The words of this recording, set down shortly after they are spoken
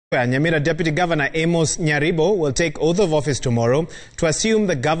Nyamira Deputy Governor Amos Nyaribo will take oath of office tomorrow to assume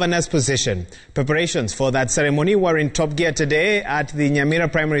the governor's position. Preparations for that ceremony were in top gear today at the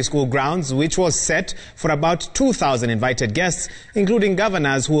Nyamira Primary School grounds, which was set for about 2,000 invited guests, including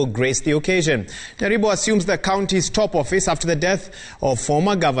governors who will grace the occasion. Nyaribo assumes the county's top office after the death of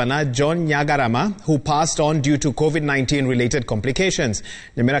former Governor John Nyagarama, who passed on due to COVID-19 related complications.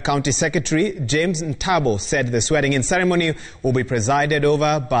 Nyamira County Secretary James Ntabo said the swearing-in ceremony will be presided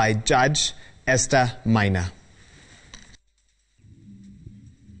over by Judge Esther Maina.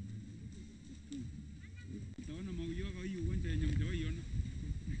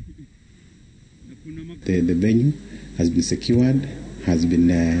 The venue has been secured,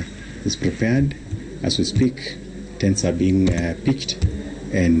 is prepared. As we speak, tents are being pitched,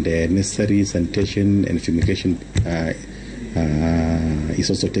 and necessary sanitation and fumigation is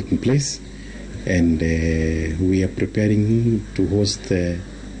also taking place. And we are preparing to host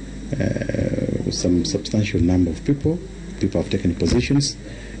some substantial number of people. People have taken positions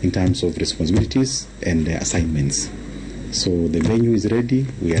in terms of responsibilities and assignments. So the venue is ready.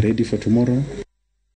 We are ready for tomorrow.